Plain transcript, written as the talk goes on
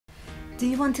Do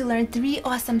you want to learn 3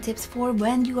 awesome tips for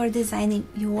when you are designing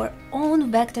your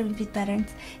own vector repeat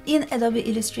patterns in Adobe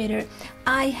Illustrator?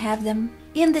 I have them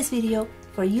in this video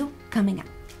for you coming up.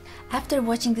 After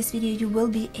watching this video, you will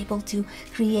be able to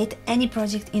create any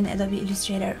project in Adobe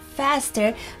Illustrator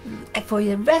faster for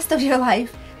the rest of your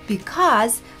life,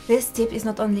 because this tip is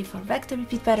not only for vector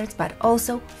repeat patterns but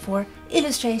also for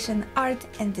illustration, art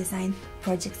and design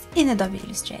projects in Adobe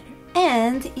Illustrator.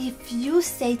 And if you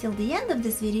stay till the end of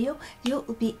this video, you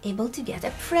will be able to get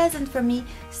a present from me,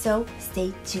 so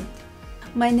stay tuned.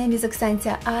 My name is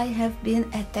Oksancia. I have been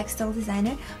a textile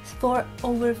designer for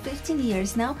over 15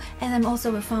 years now, and I'm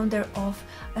also a founder of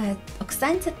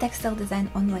Oksancia Textile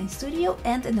Design Online Studio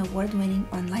and an award-winning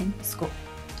online school.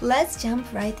 Let's jump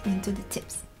right into the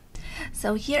tips.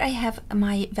 So here I have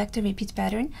my vector repeat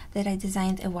pattern that I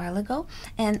designed a while ago,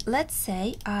 and let's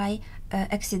say I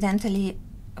accidentally,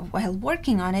 while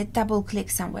working on it, double click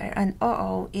somewhere and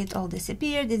it all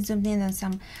disappeared. It zoomed in on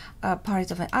some part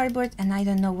of an artboard and I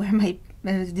don't know where my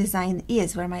design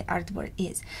is, where my artboard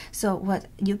is. So what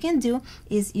you can do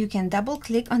is you can double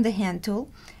click on the hand tool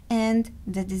and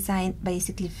the design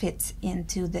basically fits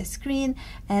into the screen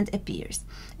and appears.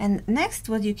 And next,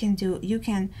 what you can do, you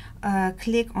can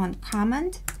click on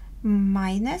Command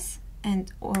minus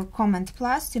or Command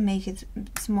plus to make it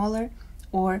smaller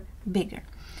or bigger.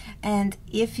 And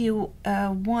if you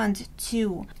want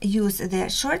to use the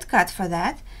shortcut for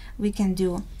that, we can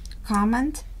do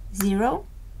Command 0,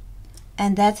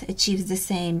 and that achieves the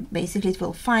same. Basically, it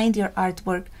will find your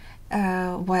artwork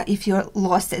if you're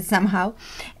lost it somehow.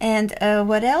 And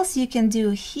what else you can do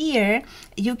here,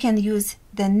 you can use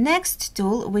the next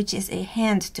tool, which is a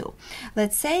hand tool.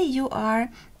 Let's say you are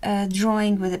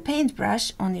drawing with a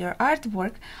paintbrush on your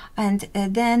artwork, and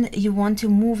then you want to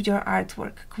move your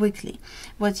artwork quickly.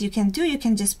 What you can do, you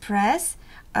can just press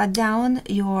down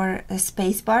your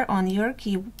spacebar on your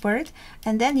keyboard,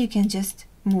 and then you can just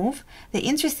move. The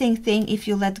interesting thing, if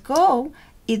you let go,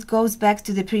 it goes back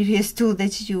to the previous tool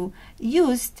that you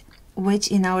used, which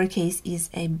in our case is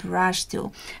a brush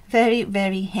tool. Very,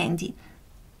 very handy.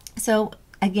 So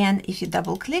again, if you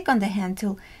double click on the hand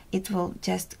tool, it will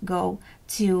just go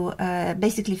to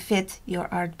basically fit your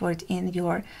artboard in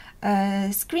your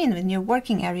screen, in your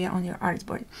working area on your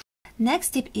artboard.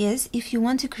 Next tip is, if you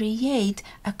want to create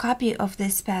a copy of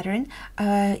this pattern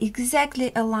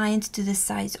exactly aligned to the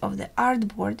size of the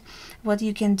artboard, what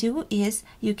you can do is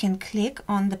you can click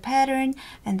on the pattern,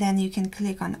 and then you can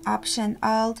click on Option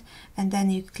Alt, and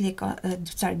then you click on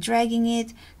start dragging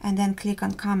it, and then click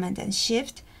on Command and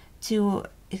Shift to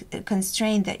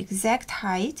constrain the exact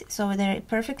height so they're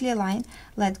perfectly aligned.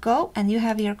 Let go and you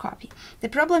have your copy. The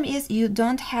problem is you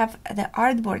don't have the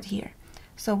artboard here.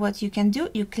 So what you can do,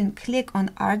 you can click on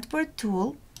Artboard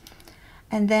tool,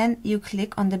 and then you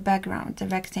click on the background, the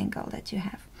rectangle that you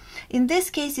have. In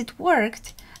this case it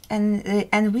worked,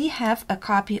 and we have a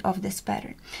copy of this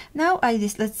pattern. Now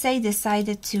let's say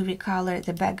decided to recolor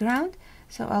the background.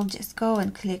 So I'll just go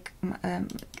and click,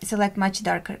 select much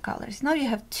darker colors. Now you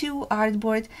have 2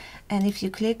 artboard, and if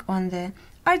you click on the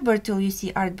Artboard tool, you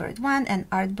see Artboard 1 and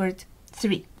Artboard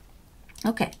 3.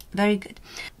 Okay, very good.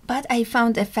 But I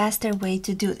found a faster way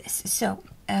to do this. So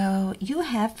you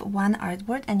have one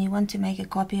artboard and you want to make a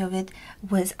copy of it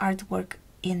with artwork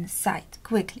inside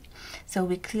quickly. So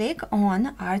we click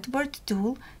on Artboard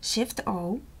tool, Shift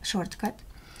O, shortcut.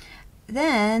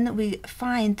 Then we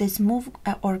find this move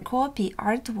or copy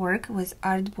artwork with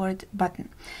artboard button.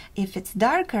 If it's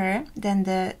darker than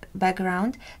the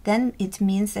background, then it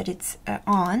means that it's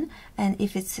on, and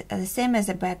if it's the same as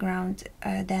the background,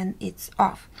 then it's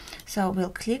off. So we'll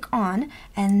click on,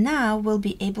 and now we'll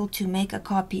be able to make a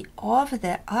copy of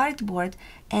the artboard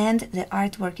and the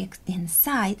artwork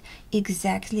inside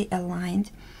exactly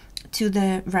aligned to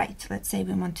the right. Let's say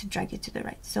we want to drag it to the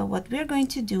right. So what we're going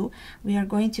to do, we are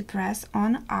going to press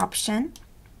on Option,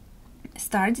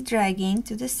 start dragging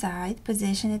to the side,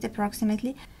 position it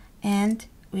approximately, and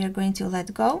we are going to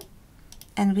let go,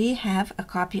 and we have a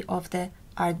copy of the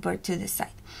artboard to the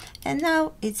side. And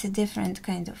now it's a different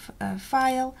kind of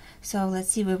file. So let's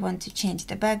see, we want to change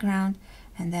the background,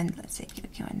 and then let's say we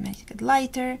can make it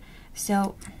lighter,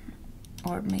 so,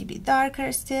 or maybe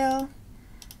darker still.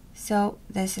 So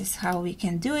this is how we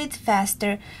can do it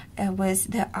faster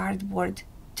with the Artboard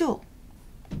tool.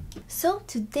 So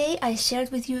today I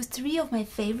shared with you 3 of my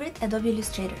favorite Adobe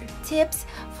Illustrator tips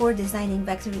for designing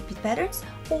vector repeat patterns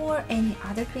or any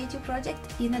other creative project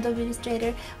in Adobe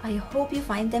Illustrator. I hope you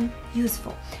find them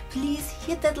useful. Please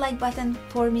hit that like button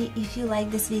for me if you like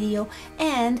this video,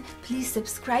 and please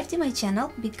subscribe to my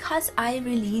channel because I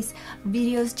release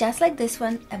videos just like this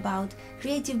one about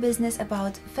creative business,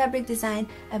 about fabric design,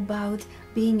 about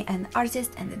being an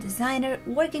artist and a designer,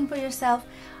 working for yourself.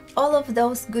 All of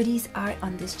those goodies are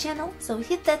on this channel, so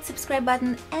hit that subscribe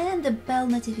button and the bell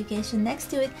notification next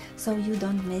to it so you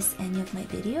don't miss any of my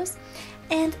videos.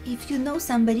 And if you know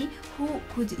somebody who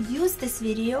could use this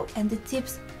video and the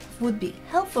tips would be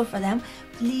helpful for them,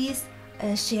 please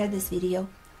share this video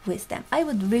with them. I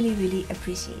would really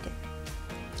appreciate it.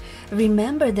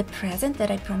 Remember the present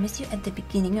that I promised you at the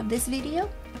beginning of this video?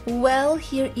 Well,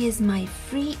 here is my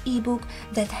free ebook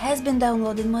that has been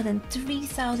downloaded more than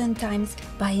 3,000 times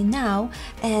by now,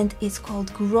 and it's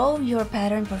called Grow Your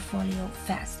Pattern Portfolio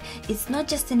Fast. It's not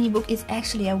just an ebook, it's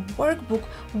actually a workbook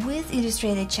with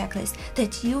illustrated checklists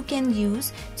that you can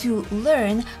use to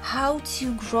learn how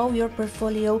to grow your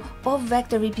portfolio of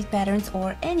vector repeat patterns,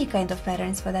 or any kind of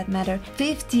patterns for that matter,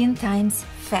 15 times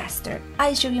faster.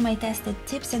 I show you my tested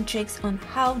tips and tricks on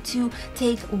how to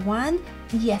take one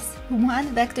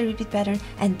vector repeat pattern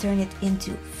and turn it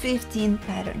into 15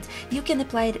 patterns. You can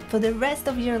apply it for the rest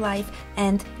of your life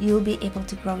and you'll be able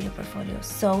to grow your portfolio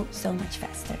so much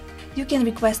faster. You can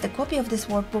request a copy of this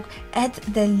workbook at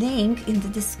the link in the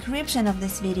description of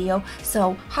this video,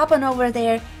 so hop on over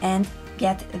there and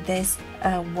get this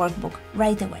workbook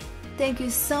right away. Thank you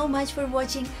so much for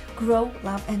watching. Grow,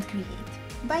 love and create.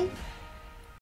 Bye!